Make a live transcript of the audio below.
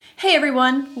Hey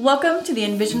everyone, welcome to the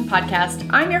Envision Podcast.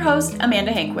 I'm your host,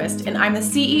 Amanda Hanquist, and I'm the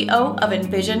CEO of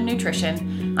Envision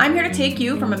Nutrition. I'm here to take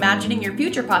you from imagining your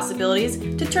future possibilities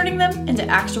to turning them into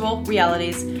actual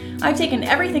realities. I've taken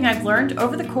everything I've learned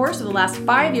over the course of the last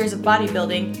 5 years of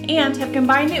bodybuilding and have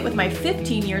combined it with my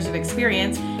 15 years of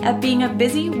experience at being a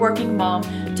busy working mom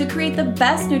to create the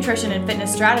best nutrition and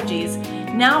fitness strategies.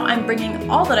 Now I'm bringing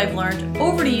all that I've learned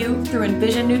over to you through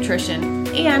Envision Nutrition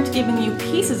and giving you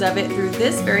pieces of it through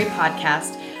this very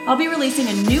podcast. I'll be releasing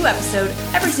a new episode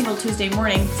every single Tuesday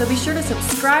morning, so be sure to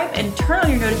subscribe and turn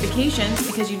on your notifications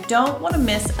because you don't want to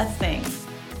miss a thing.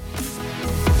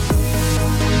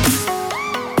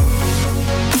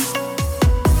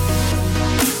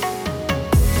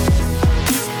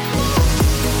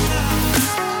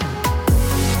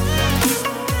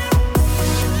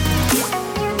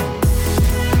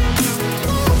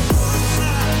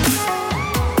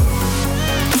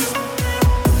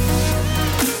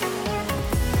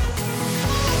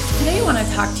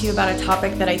 Talk to you about a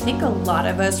topic that I think a lot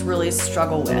of us really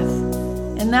struggle with,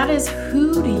 and that is,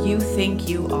 who do you think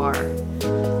you are?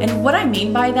 And what I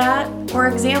mean by that, for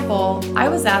example, I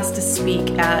was asked to speak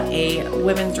at a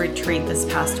women's retreat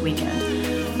this past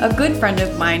weekend. A good friend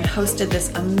of mine hosted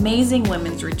this amazing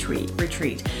women's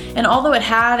retreat. And although it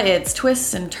had its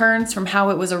twists and turns from how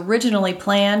it was originally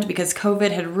planned, because COVID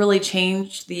had really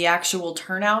changed the actual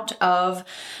turnout of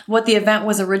what the event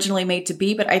was originally made to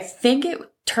be, but I think it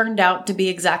turned out to be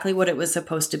exactly what it was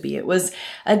supposed to be. It was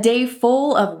a day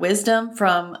full of wisdom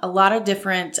from a lot of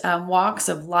different walks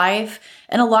of life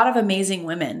and a lot of amazing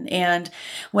women. And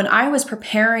when I was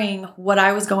preparing what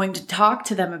I was going to talk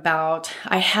to them about,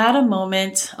 I had a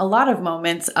lot of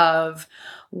moments of,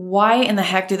 why in the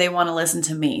heck do they want to listen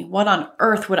to me? What on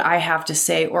earth would I have to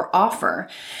say or offer?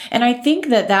 And I think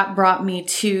that brought me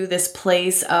to this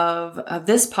place of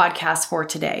this podcast for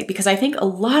today, because I think a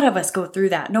lot of us go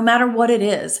through that, no matter what it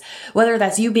is, whether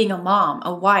that's you being a mom,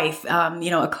 a wife,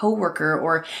 a coworker,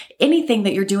 or anything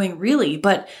that you're doing really.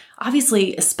 But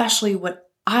obviously, especially what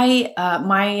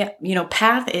my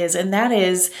path is, and that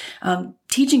is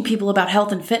teaching people about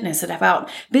health and fitness and about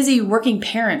busy working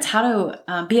parents, how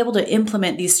to be able to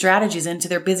implement these strategies into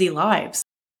their busy lives.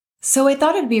 So I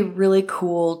thought it'd be really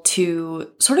cool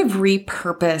to sort of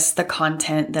repurpose the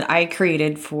content that I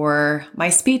created for my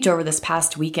speech over this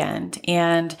past weekend.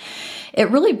 And it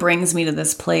really brings me to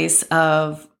this place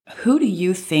of, who do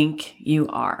you think you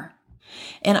are?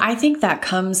 And I think that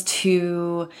comes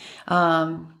to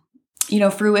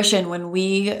fruition when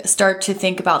we start to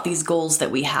think about these goals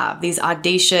that we have, these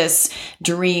audacious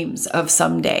dreams of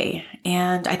someday.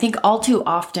 And I think all too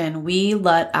often we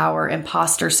let our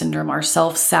imposter syndrome, our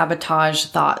self-sabotage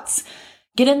thoughts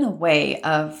get in the way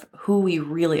of who we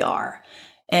really are.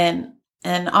 And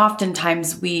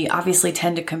oftentimes we obviously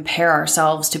tend to compare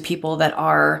ourselves to people that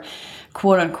are,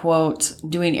 quote unquote,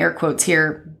 doing air quotes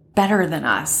here, better than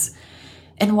us.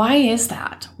 And why is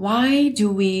that? Why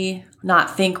do we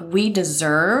not think we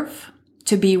deserve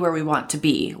to be where we want to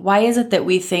be? Why is it that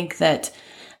we think that,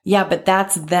 yeah, but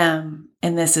that's them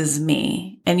and this is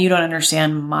me, and you don't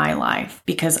understand my life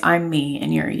because I'm me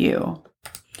and you're you?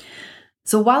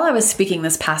 So while I was speaking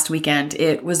this past weekend,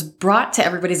 it was brought to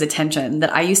everybody's attention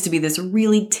that I used to be this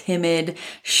really timid,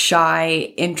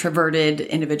 shy, introverted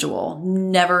individual.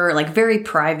 Never, very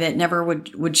private, never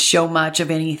would show much of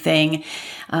anything,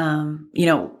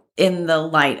 in the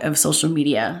light of social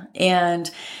media. And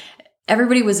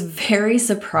everybody was very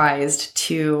surprised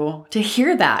to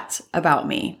hear that about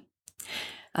me.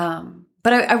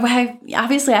 But I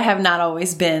obviously have not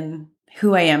always been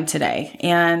who I am today.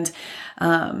 And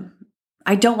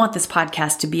I don't want this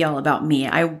podcast to be all about me.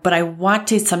 But I want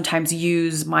to sometimes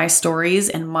use my stories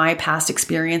and my past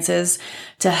experiences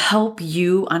to help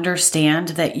you understand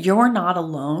that you're not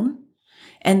alone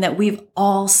and that we've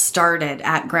all started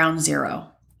at ground zero.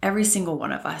 Every single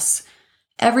one of us.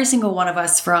 Every single one of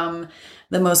us, from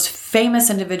the most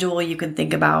famous individual you can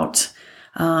think about,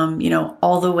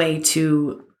 all the way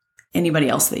to anybody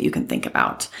else that you can think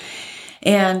about.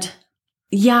 And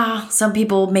yeah, some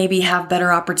people maybe have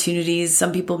better opportunities.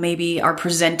 Some people maybe are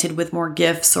presented with more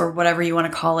gifts, or whatever you want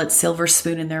to call it, silver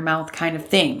spoon in their mouth kind of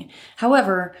thing.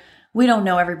 However, we don't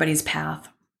know everybody's path.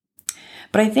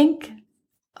 But I think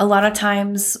a lot of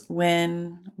times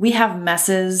when we have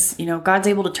messes, God's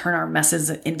able to turn our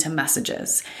messes into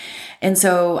messages. And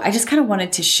so I just kind of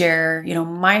wanted to share,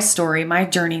 my story, my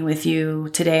journey with you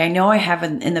today. I know I have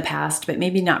in the past, but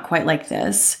maybe not quite like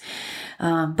this.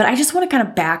 But I just want to kind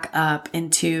of back up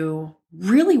into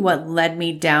really what led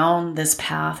me down this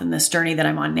path and this journey that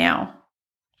I'm on now.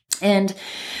 And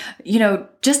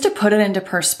just to put it into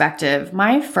perspective,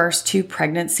 my first two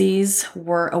pregnancies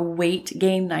were a weight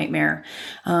gain nightmare.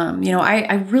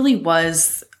 I really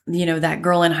was, that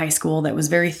girl in high school that was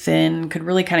very thin, could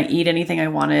really kind of eat anything I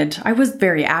wanted. I was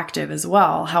very active as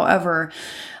well. However,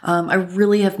 I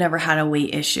really have never had a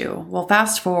weight issue. Well,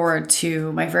 fast forward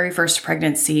to my very first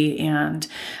pregnancy and,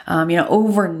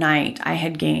 overnight I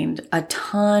had gained a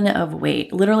ton of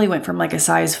weight, literally went from like a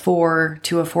size 4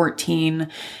 to a 14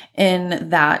 in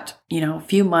that,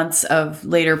 few months of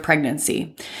later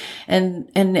pregnancy. And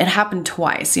it happened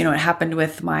twice, it happened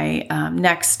with my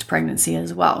next pregnancy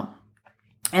as well.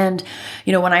 And,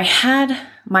 when I had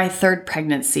my third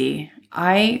pregnancy,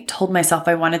 I told myself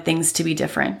I wanted things to be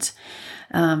different.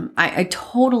 I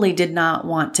totally did not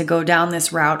want to go down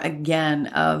this route again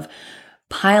of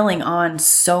piling on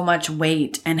so much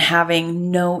weight and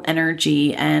having no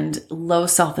energy and low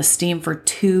self-esteem for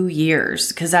 2 years,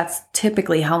 because that's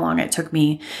typically how long it took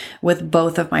me with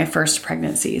both of my first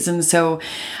pregnancies. And so,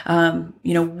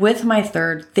 with my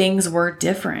third, things were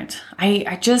different.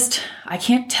 I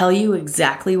can't tell you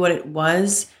exactly what it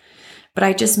was, but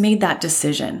I just made that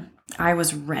decision. I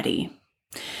was ready.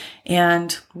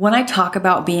 And when I talk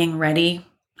about being ready,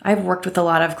 I've worked with a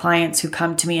lot of clients who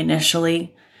come to me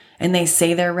initially and they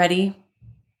say they're ready.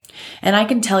 And I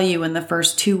can tell you in the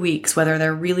first 2 weeks whether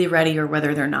they're really ready or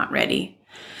whether they're not ready.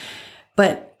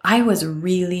 But I was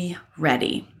really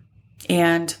ready.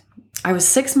 And I was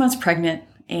 6 months pregnant,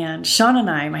 and Sean and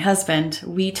I, my husband,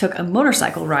 we took a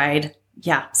motorcycle ride.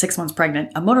 6 months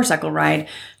pregnant, a motorcycle ride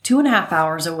 2.5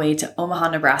 hours away to Omaha,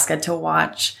 Nebraska to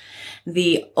watch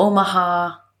the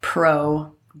Omaha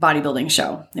Pro bodybuilding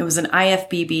show. It was an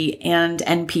IFBB and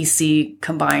NPC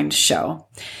combined show.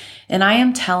 And I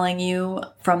am telling you,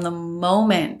 from the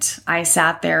moment I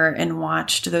sat there and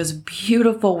watched those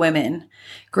beautiful women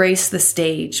grace the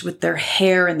stage with their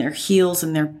hair and their heels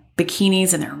and their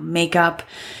bikinis and their makeup,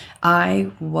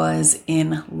 I was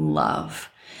in love.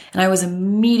 And I was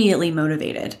immediately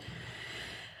motivated.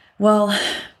 Well,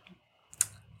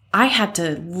 I had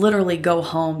to literally go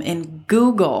home and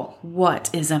Google what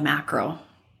is a macro.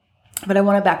 But I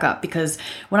want to back up, because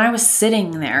when I was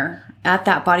sitting there at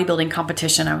that bodybuilding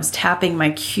competition, I was tapping my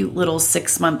cute little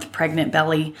 6-month pregnant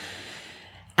belly.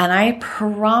 And I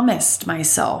promised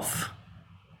myself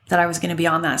that I was going to be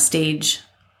on that stage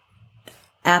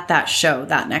at that show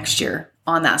that next year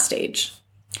on that stage.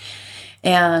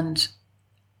 And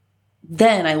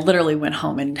then I literally went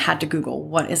home and had to Google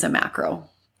what is a macro.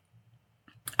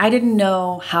 I didn't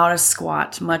know how to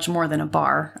squat much more than a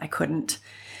bar. I couldn't.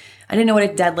 I didn't know what a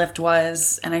deadlift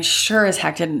was, and I sure as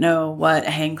heck didn't know what a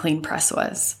hang clean press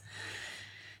was.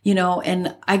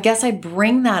 And I guess I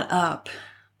bring that up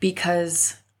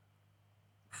because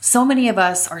so many of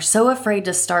us are so afraid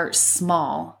to start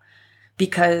small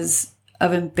because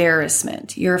of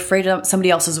embarrassment. You're afraid of somebody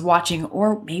else is watching,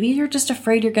 or maybe you're just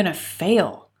afraid you're going to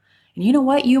fail. And you know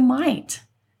what? You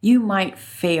might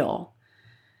fail.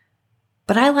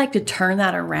 But I like to turn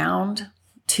that around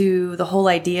to the whole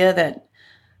idea that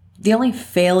the only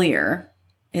failure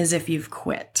is if you've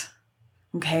quit.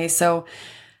 Okay, so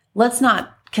let's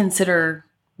not consider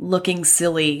looking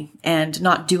silly and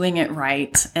not doing it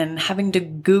right and having to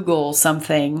Google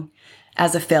something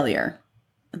as a failure.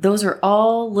 Those are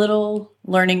all little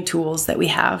learning tools that we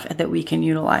have that we can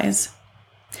utilize.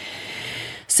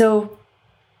 So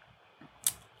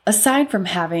aside from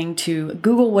having to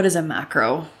Google what is a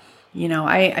macro,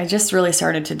 I just really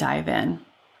started to dive in.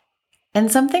 And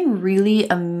something really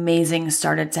amazing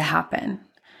started to happen,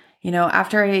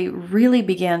 after I really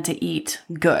began to eat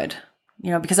good,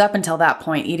 because up until that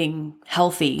point, eating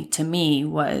healthy to me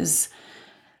was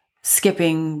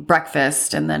skipping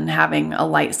breakfast and then having a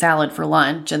light salad for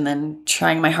lunch and then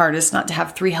trying my hardest not to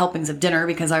have 3 helpings of dinner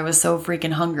because I was so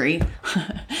freaking hungry.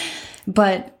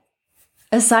 But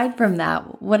aside from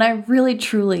that, when I really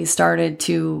truly started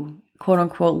to quote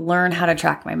unquote learn how to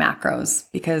track my macros,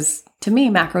 because to me,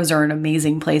 macros are an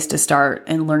amazing place to start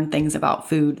and learn things about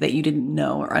food that you didn't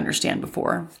know or understand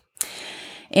before.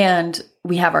 And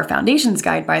we have our foundations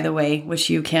guide, by the way, which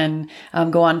you can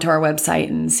go onto our website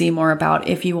and see more about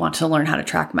if you want to learn how to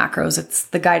track macros.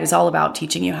 The guide is all about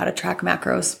teaching you how to track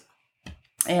macros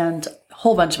and a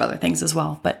whole bunch of other things as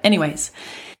well. But anyways,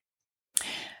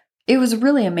 it was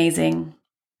really amazing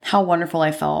how wonderful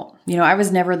I felt. I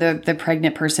was never the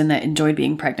pregnant person that enjoyed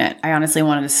being pregnant. I honestly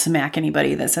wanted to smack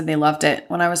anybody that said they loved it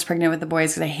when I was pregnant with the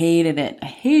boys, because I hated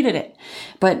it.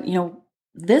 But,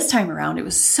 this time around, it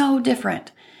was so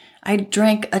different. I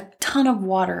drank a ton of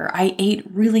water. I ate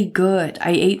really good.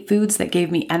 I ate foods that gave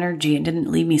me energy and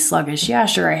didn't leave me sluggish. Yeah,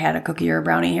 sure, I had a cookie or a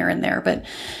brownie here and there, but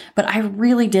I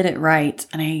really did it right.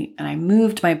 And I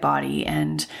moved my body,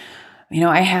 and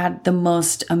I had the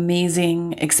most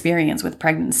amazing experience with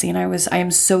pregnancy, and I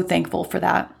am so thankful for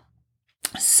that.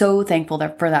 So thankful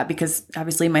for that, because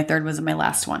obviously my third was my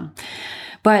last one.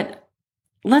 But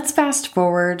let's fast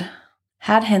forward.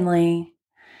 Had Henley,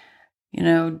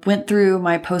 went through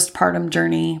my postpartum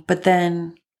journey, but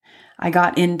then I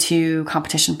got into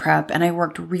competition prep, and I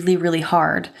worked really, really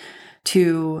hard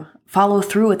to follow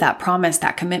through with that promise,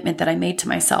 that commitment that I made to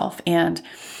myself. And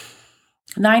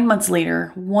 9 months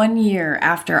later, 1 year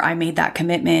after I made that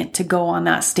commitment to go on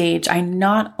that stage, I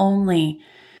not only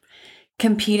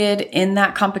competed in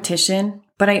that competition,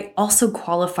 but I also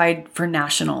qualified for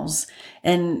nationals.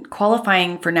 And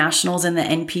qualifying for nationals in the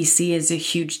NPC is a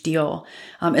huge deal,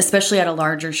 especially at a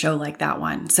larger show like that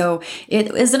one. So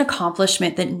it is an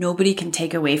accomplishment that nobody can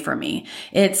take away from me.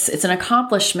 It's an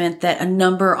accomplishment that a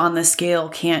number on the scale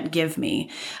can't give me.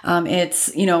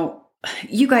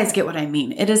 You guys get what I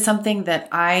mean. It is something that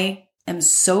I am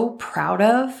so proud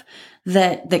of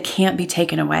that can't be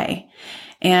taken away.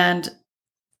 And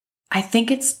I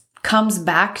think it comes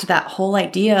back to that whole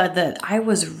idea that I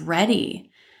was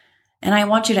ready. And I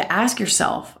want you to ask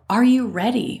yourself, are you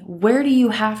ready? Where do you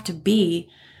have to be?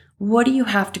 What do you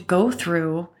have to go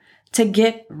through to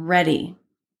get ready?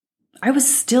 I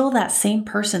was still that same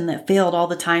person that failed all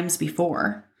the times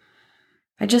before.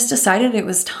 I just decided it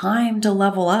was time to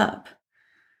level up.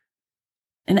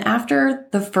 And after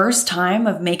the first time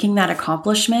of making that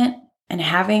accomplishment and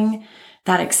having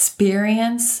that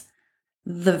experience,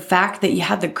 the fact that you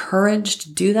had the courage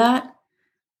to do that,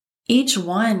 each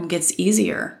one gets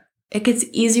easier. It gets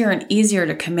easier and easier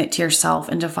to commit to yourself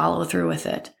and to follow through with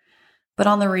it. But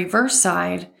on the reverse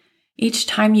side, each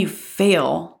time you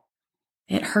fail,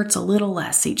 it hurts a little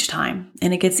less each time,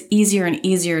 and it gets easier and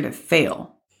easier to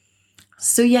fail.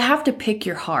 So you have to pick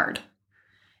your hard.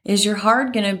 Is your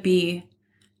hard going to be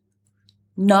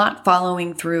not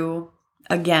following through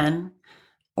again,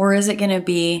 or is it going to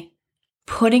be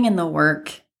putting in the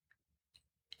work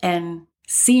and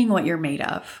seeing what you're made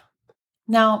of?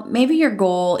 Now, maybe your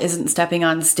goal isn't stepping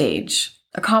on stage.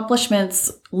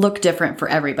 Accomplishments look different for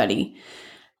everybody.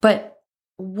 But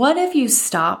what if you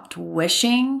stopped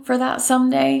wishing for that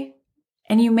someday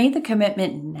and you made the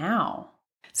commitment now?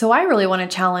 So I really want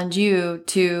to challenge you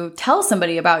to tell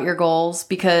somebody about your goals,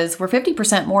 because we're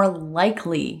 50% more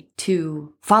likely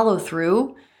to follow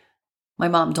through. My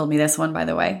mom told me this one, by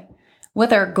the way,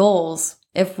 with our goals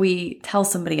if we tell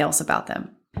somebody else about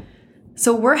them.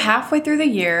 So we're halfway through the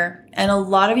year, and a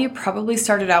lot of you probably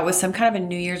started out with some kind of a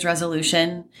New Year's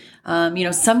resolution,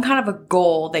 some kind of a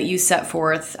goal that you set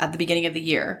forth at the beginning of the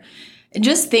year. And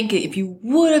just think, if you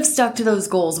would have stuck to those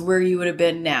goals, where you would have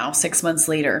been now, 6 months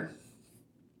later.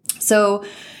 So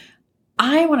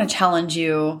I want to challenge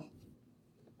you,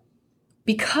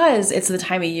 because it's the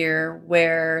time of year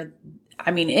where,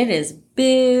 it is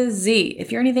busy.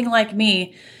 If you're anything like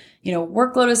me,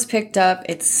 workload is picked up.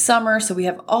 It's summer, so we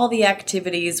have all the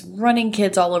activities, running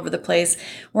kids all over the place.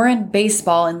 We're in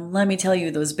baseball, and let me tell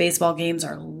you, those baseball games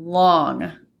are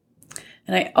long.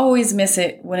 And I always miss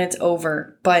it when it's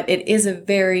over, but it is a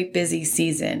very busy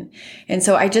season. And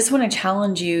so I just want to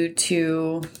challenge you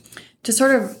to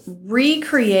sort of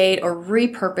recreate or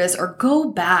repurpose or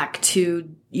go back to,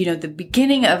 the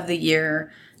beginning of the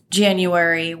year,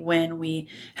 January, when we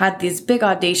had these big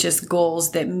audacious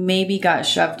goals that maybe got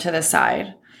shoved to the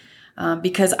side.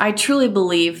 Because I truly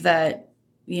believe that,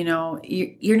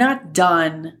 you're not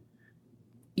done.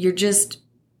 You're just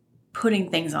putting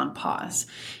things on pause.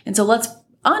 And so let's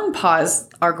unpause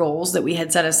our goals that we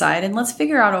had set aside, and let's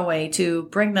figure out a way to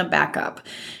bring them back up.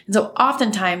 And so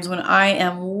oftentimes when I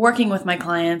am working with my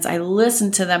clients, I listen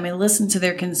to them, I listen to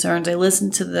their concerns, I listen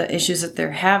to the issues that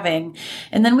they're having,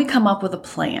 and then we come up with a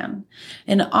plan.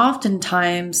 And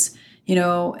oftentimes,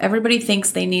 everybody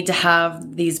thinks they need to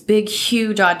have these big,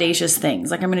 huge, audacious things.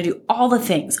 Like, I'm going to do all the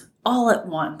things all at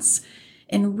once.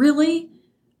 And really,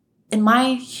 in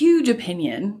my huge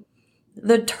opinion,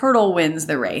 the turtle wins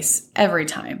the race every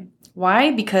time.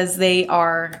 Why? Because they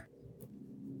are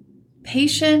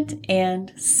patient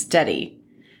and steady.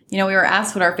 We were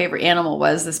asked what our favorite animal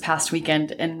was this past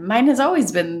weekend, and mine has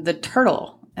always been the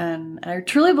turtle. And I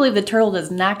truly believe the turtle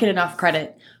does not get enough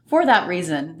credit for that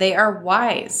reason. They are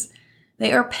wise.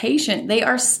 They are patient. They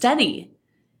are steady.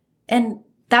 And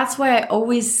that's why I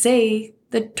always say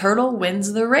the turtle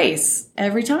wins the race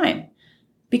every time.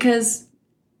 Because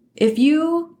if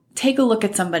you take a look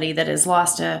at somebody that has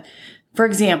lost for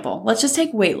example, let's just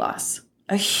take weight loss.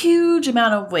 a huge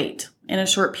amount of weight in a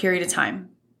short period of time,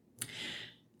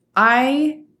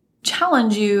 I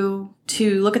challenge you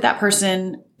to look at that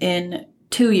person in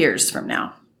 2 years from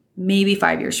now, maybe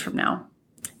 5 years from now,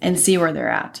 and see where they're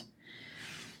at.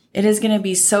 It is going to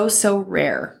be so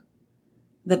rare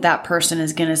that that person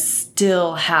is going to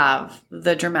still have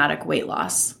the dramatic weight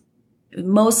loss.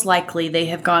 Most likely they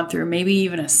have gone through maybe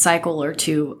even a cycle or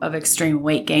two of extreme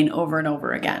weight gain over and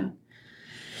over again.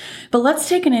 But let's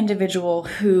take an individual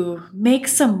who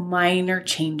makes some minor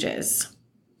changes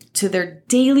to their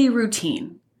daily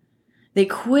routine. They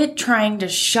quit trying to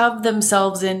shove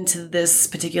themselves into this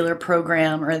particular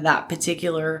program or that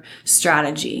particular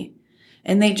strategy.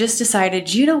 And they just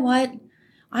decided, you know what?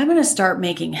 I'm going to start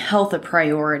making health a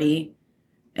priority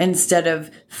instead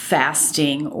of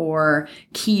fasting or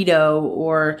keto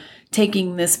or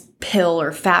taking this pill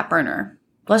or fat burner.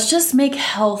 Let's just make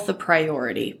health a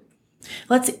priority.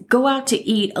 Let's go out to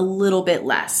eat a little bit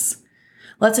less.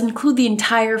 Let's include the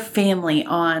entire family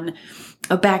on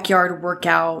a backyard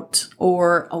workout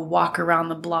or a walk around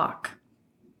the block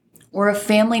or a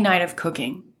family night of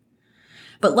cooking.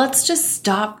 But let's just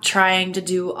stop trying to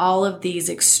do all of these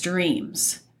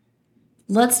extremes.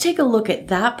 Let's take a look at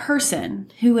that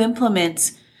person who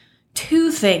implements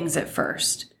 2 things at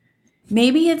first.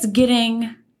 Maybe it's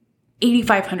getting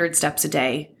 8,500 steps a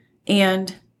day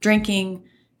and drinking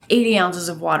 80 ounces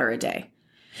of water a day.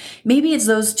 Maybe it's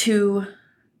those 2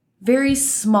 very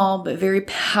small but very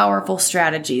powerful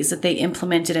strategies that they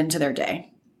implemented into their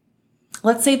day.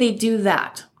 Let's say they do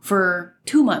that for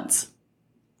 2 months.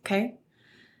 Okay?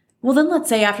 Well, then let's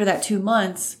say after that 2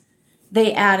 months,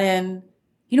 they add in,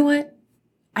 you know what?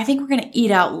 I think we're going to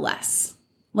eat out less.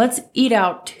 Let's eat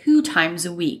out 2 times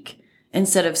a week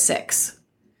instead of 6.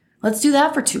 Let's do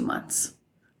that for 2 months.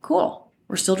 Cool.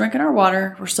 We're still drinking our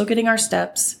water. We're still getting our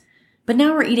steps, but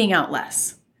now we're eating out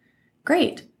less.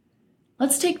 Great.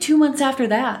 Let's take 2 months after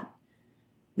that.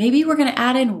 Maybe we're going to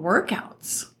add in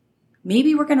workouts.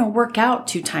 Maybe we're going to work out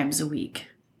 2 times a week.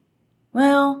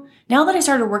 Well, now that I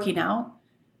started working out,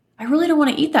 I really don't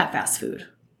want to eat that fast food.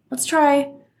 Let's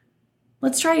try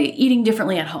eating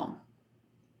differently at home.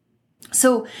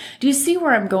 So do you see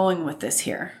where I'm going with this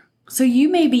here? So you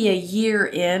may be a year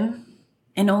in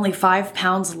and only 5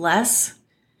 pounds less,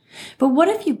 but what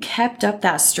if you kept up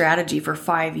that strategy for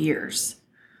 5 years?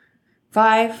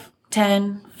 5,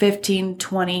 10, 15,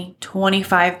 20,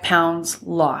 25 pounds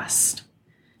lost.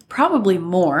 Probably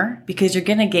more because you're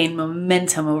going to gain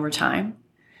momentum over time.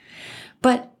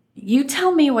 But you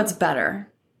tell me what's better.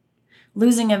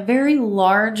 Losing a very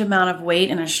large amount of weight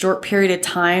in a short period of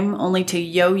time only to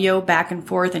yo-yo back and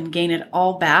forth and gain it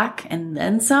all back and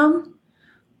then some?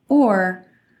 Or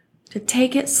to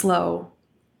take it slow,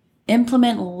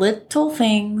 implement little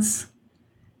things,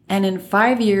 and in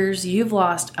 5 years, you've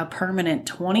lost a permanent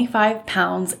 25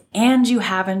 pounds and you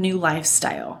have a new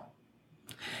lifestyle.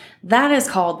 That is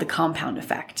called the compound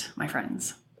effect, my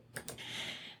friends.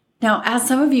 Now, as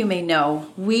some of you may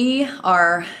know, we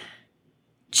are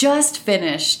just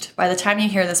finished, by the time you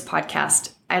hear this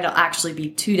podcast, it'll actually be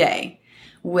today,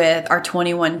 with our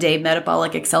 21-day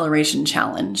Metabolic Acceleration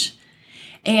Challenge.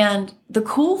 And the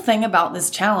cool thing about this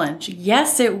challenge,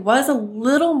 yes, it was a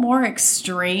little more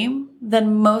extreme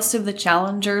than most of the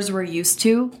challengers we're used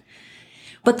to,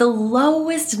 but the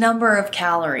lowest number of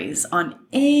calories on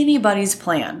anybody's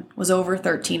plan was over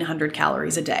 1,300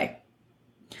 calories a day.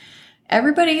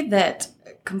 Everybody that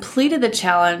completed the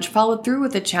challenge, followed through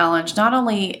with the challenge, not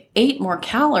only ate more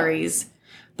calories,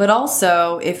 but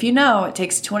also, if you know, it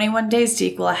takes 21 days to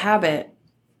equal a habit,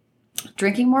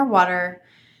 drinking more water,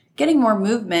 getting more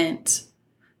movement,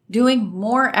 doing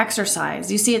more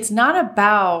exercise. You see, it's not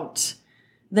about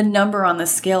the number on the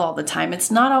scale all the time. It's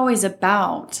not always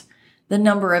about the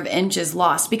number of inches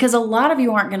lost, because a lot of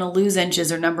you aren't going to lose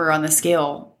inches or number on the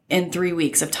scale in 3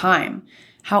 weeks of time.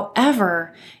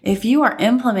 However, if you are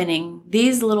implementing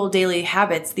these little daily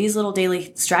habits, these little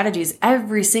daily strategies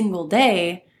every single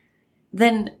day,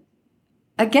 then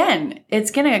again,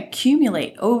 it's going to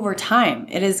accumulate over time.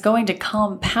 It is going to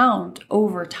compound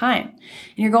over time,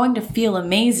 and you're going to feel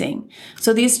amazing.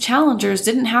 So these challengers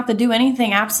didn't have to do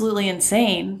anything absolutely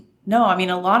insane. No, I mean,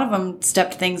 a lot of them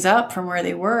stepped things up from where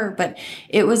they were, but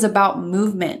it was about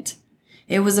movement.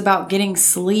 It was about getting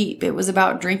sleep. It was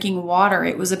about drinking water.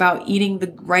 It was about eating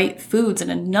the right foods and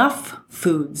enough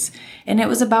foods. And it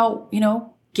was about,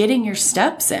 getting your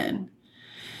steps in.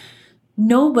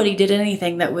 Nobody did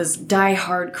anything that was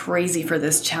die-hard crazy for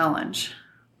this challenge.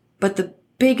 But the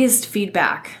biggest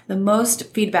feedback, the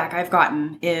most feedback I've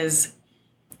gotten is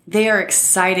they are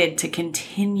excited to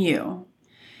continue.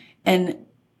 And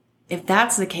if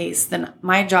that's the case, then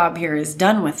my job here is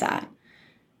done with that.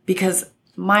 because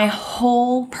my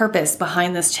whole purpose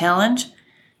behind this challenge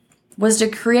was to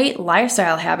create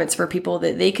lifestyle habits for people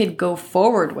that they could go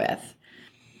forward with.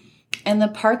 And the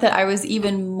part that I was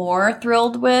even more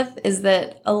thrilled with is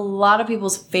that a lot of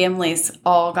people's families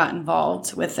all got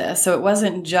involved with this. So it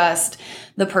wasn't just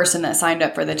the person that signed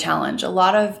up for the challenge. A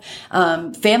lot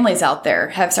of families out there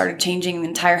have started changing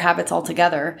entire habits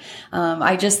altogether.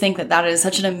 I just think that that is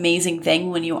such an amazing thing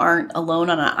when you aren't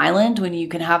alone on an island, when you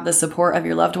can have the support of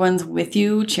your loved ones with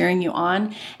you, cheering you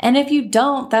on. And if you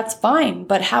don't, that's fine,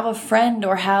 but have a friend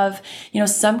or have,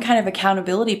 some kind of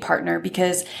accountability partner,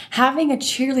 because having a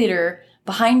cheerleader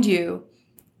behind you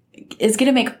is going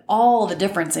to make all the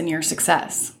difference in your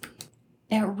success.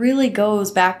 It really goes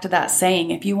back to that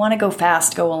saying, if you want to go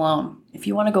fast, go alone. If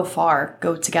you want to go far,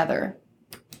 go together.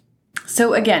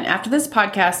 So again, after this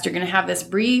podcast, you're going to have this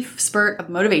brief spurt of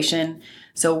motivation.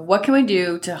 So what can we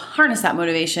do to harness that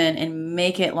motivation and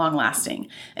make it long lasting?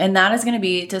 And that is going to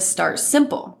be to start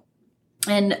simple.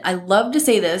 And I love to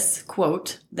say this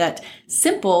quote, that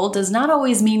simple does not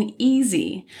always mean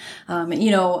easy.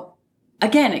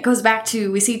 Again, it goes back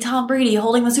to, we see Tom Brady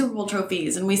holding the Super Bowl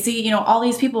trophies, and we see, all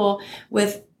these people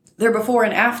with their before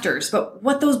and afters. But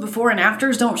what those before and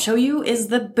afters don't show you is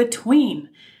the between,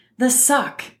 the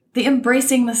suck, the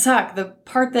embracing the suck, the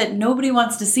part that nobody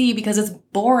wants to see because it's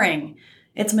boring.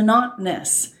 It's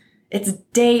monotonous. It's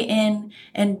day in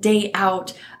and day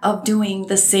out of doing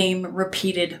the same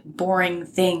repeated, boring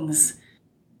things.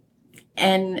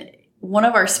 And one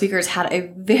of our speakers had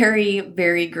a very,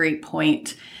 very great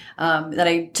point that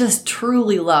I just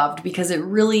truly loved, because it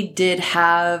really did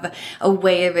have a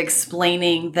way of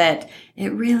explaining that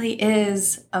it really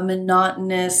is a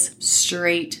monotonous,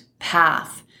 straight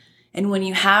path. And when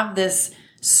you have this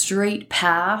straight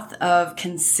path of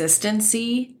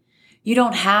consistency, you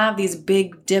don't have these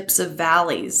big dips of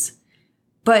valleys,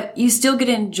 but you still get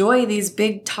to enjoy these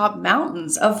big top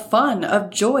mountains of fun,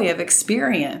 of joy, of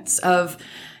experience, of,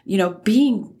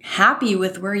 being happy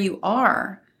with where you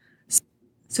are.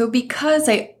 So because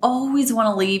I always want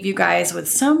to leave you guys with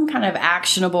some kind of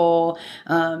actionable,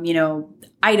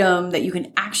 item that you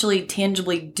can actually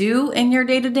tangibly do in your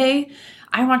day-to-day,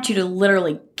 I want you to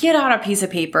literally get out a piece of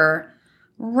paper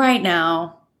right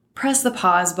now, press the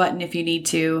pause button if you need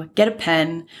to, get a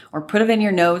pen or put it in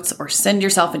your notes or send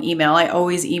yourself an email. I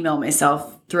always email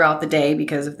myself throughout the day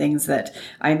because of things that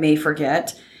I may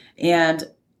forget. And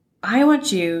I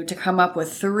want you to come up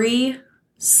with 3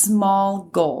 small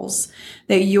goals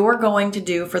that you're going to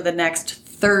do for the next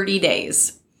 30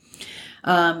 days.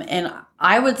 And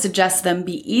I would suggest them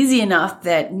be easy enough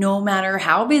that no matter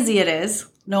how busy it is,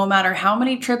 no matter how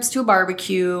many trips to a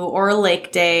barbecue or a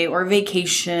lake day or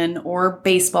vacation or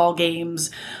baseball games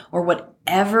or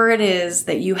whatever it is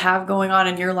that you have going on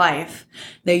in your life,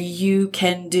 that you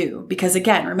can do. Because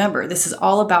again, remember, this is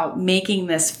all about making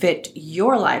this fit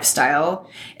your lifestyle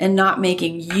and not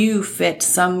making you fit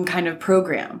some kind of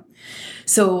program.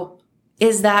 So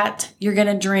is that you're going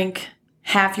to drink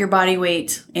half your body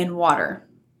weight in water?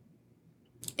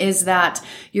 Is that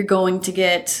you're going to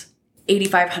get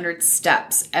 8,500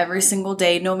 steps every single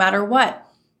day, no matter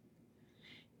what?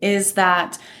 Is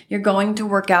that you're going to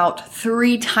work out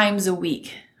 3 times a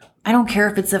week? I don't care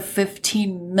if it's a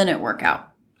 15-minute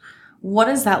workout. What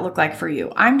does that look like for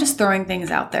you? I'm just throwing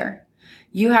things out there.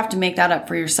 You have to make that up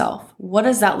for yourself. What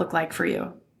does that look like for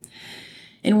you?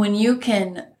 And when you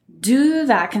can do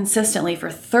that consistently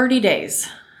for 30 days,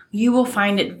 you will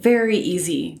find it very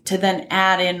easy to then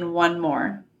add in one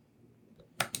more.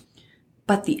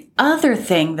 But the other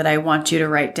thing that I want you to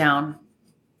write down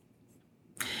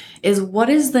is, what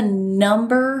is the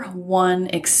number one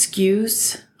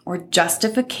excuse or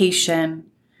justification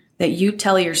that you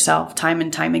tell yourself time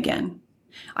and time again?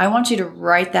 I want you to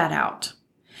write that out.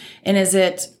 And is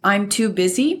it, I'm too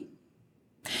busy?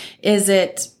 Is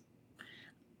it,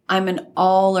 I'm an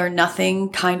all or nothing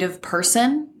kind of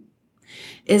person?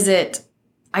 Is it,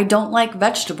 I don't like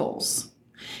vegetables?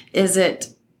 Is it,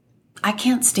 I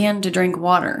can't stand to drink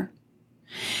water?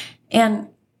 And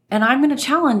I'm going to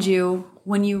challenge you,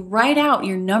 when you write out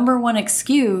your number one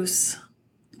excuse,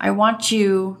 I want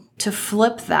you to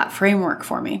flip that framework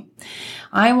for me.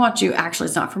 I want you, actually,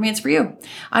 it's not for me, it's for you.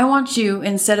 I want you,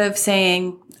 instead of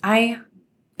saying, I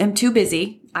am too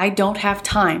busy, I don't have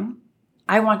time,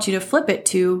 I want you to flip it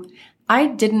to, I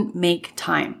didn't make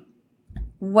time.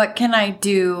 What can I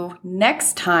do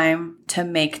next time to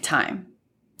make time?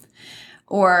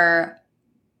 Or,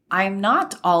 I'm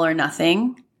not all or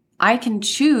nothing. I can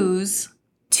choose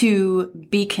to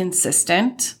be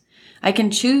consistent. I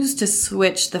can choose to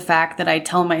switch the fact that I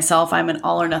tell myself I'm an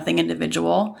all or nothing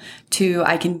individual to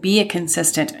I can be a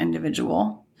consistent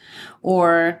individual.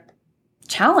 or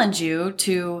challenge you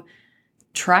to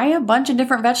try a bunch of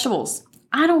different vegetables.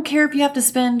 I don't care if you have to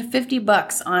spend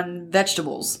 $50 on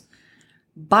vegetables.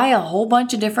 Buy a whole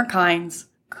bunch of different kinds,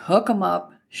 cook them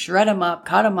up, shred them up,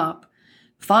 cut them up.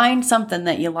 Find something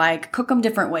that you like, cook them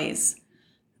different ways.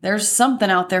 There's something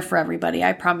out there for everybody,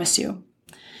 I promise you.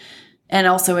 And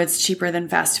also it's cheaper than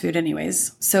fast food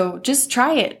anyways. So just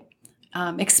try it.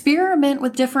 Experiment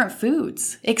with different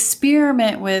foods.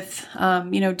 Experiment with,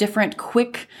 different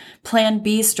quick plan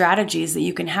B strategies that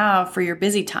you can have for your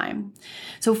busy time.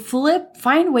 So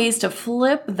find ways to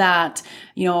flip that,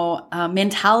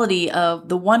 mentality of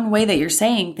the one way that you're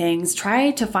saying things.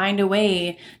 Try to find a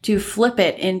way to flip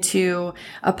it into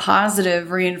a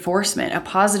positive reinforcement, a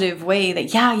positive way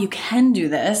that, yeah, you can do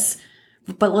this,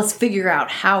 but let's figure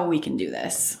out how we can do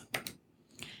this.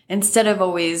 Instead of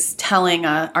always telling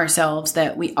ourselves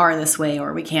that we are this way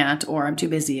or we can't or I'm too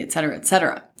busy, et cetera, et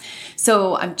cetera.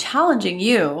 So I'm challenging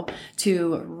you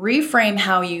to reframe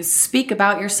how you speak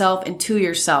about yourself and to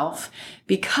yourself,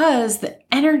 because the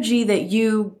energy that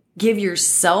you give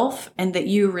yourself and that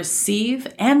you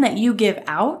receive and that you give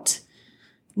out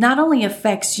not only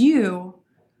affects you,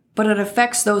 but it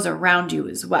affects those around you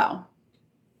as well.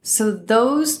 So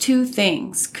those two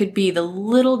things could be the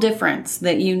little difference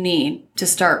that you need to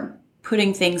start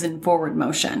putting things in forward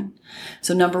motion.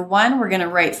 So number one, we're going to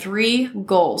write 3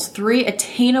 goals, 3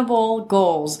 attainable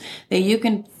goals that you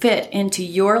can fit into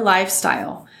your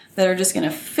lifestyle that are just going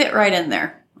to fit right in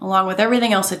there, along with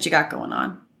everything else that you got going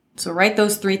on. So write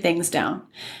those 3 things down.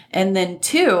 And then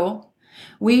 2,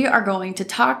 we are going to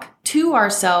talk to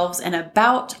ourselves and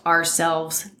about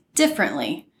ourselves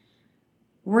differently.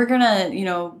 We're going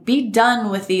to, be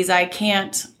done with these I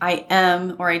can't, I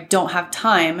am, or I don't have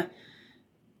time.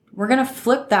 We're going to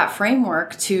flip that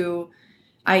framework to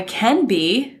I can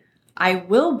be, I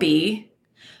will be,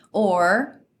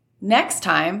 or next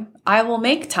time I will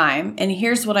make time. And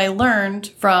here's what I learned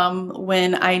from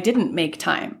when I didn't make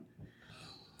time.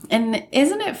 And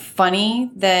isn't it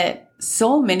funny that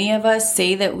so many of us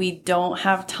say that we don't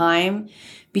have time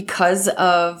because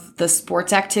of the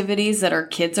sports activities that our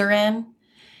kids are in?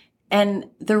 And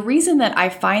the reason that I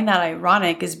find that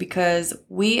ironic is because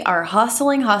we are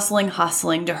hustling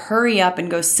to hurry up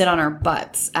and go sit on our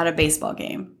butts at a baseball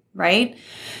game, right?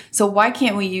 So why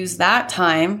can't we use that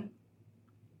time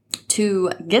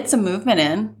to get some movement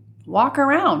in, walk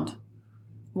around,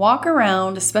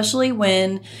 especially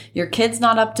when your kid's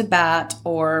not up to bat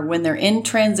or when they're in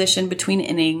transition between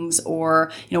innings or,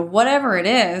 whatever it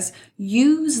is,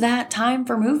 use that time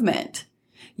for movement.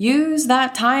 Use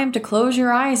that time to close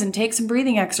your eyes and take some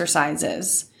breathing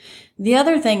exercises. The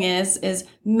other thing is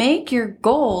make your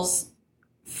goals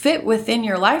fit within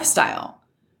your lifestyle.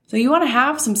 So you want to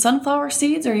have some sunflower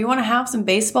seeds or you want to have some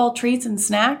baseball treats and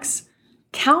snacks?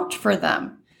 Count for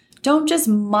them. Don't just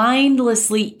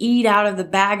mindlessly eat out of the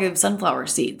bag of sunflower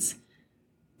seeds.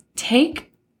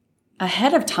 Take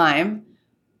ahead of time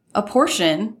a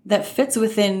portion that fits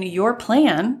within your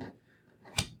plan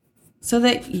so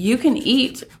that you can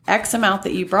eat X amount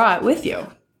that you brought with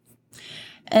you.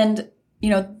 And,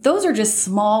 those are just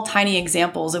small, tiny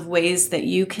examples of ways that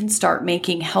you can start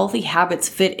making healthy habits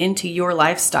fit into your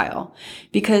lifestyle.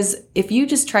 Because if you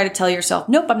just try to tell yourself,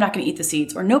 nope, I'm not going to eat the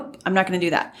seeds, or nope, I'm not going to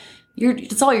do that,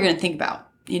 it's all you're going to think about.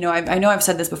 I know I've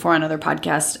said this before on other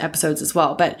podcast episodes as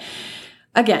well, but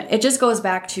again, it just goes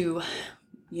back to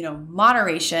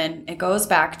moderation. It goes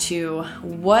back to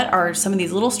what are some of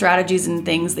these little strategies and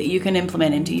things that you can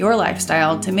implement into your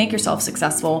lifestyle to make yourself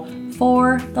successful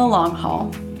for the long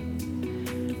haul.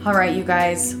 All right, you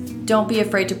guys, don't be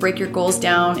afraid to break your goals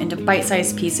down into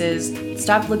bite-sized pieces.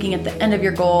 Stop looking at the end of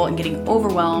your goal and getting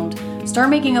overwhelmed. Start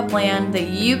making a plan that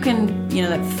you can,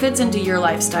 that fits into your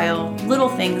lifestyle, little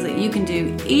things that you can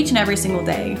do each and every single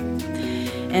day.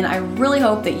 And I really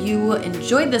hope that you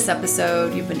enjoyed this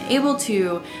episode. You've been able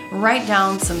to write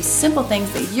down some simple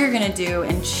things that you're going to do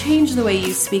and change the way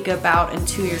you speak about and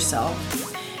to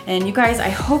yourself. And you guys, I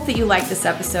hope that you liked this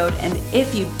episode. And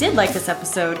if you did like this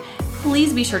episode,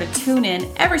 please be sure to tune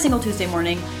in every single Tuesday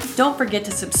morning. Don't forget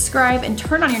to subscribe and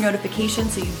turn on your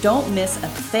notifications so you don't miss a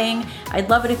thing. I'd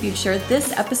love it if you'd share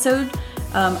this episode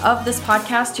of this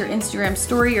podcast, your Instagram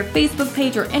story, your Facebook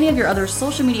page, or any of your other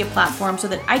social media platforms so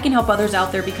that I can help others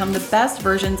out there become the best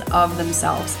versions of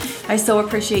themselves. I so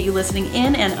appreciate you listening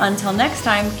in, and until next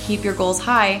time, keep your goals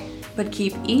high, but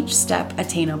keep each step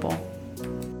attainable.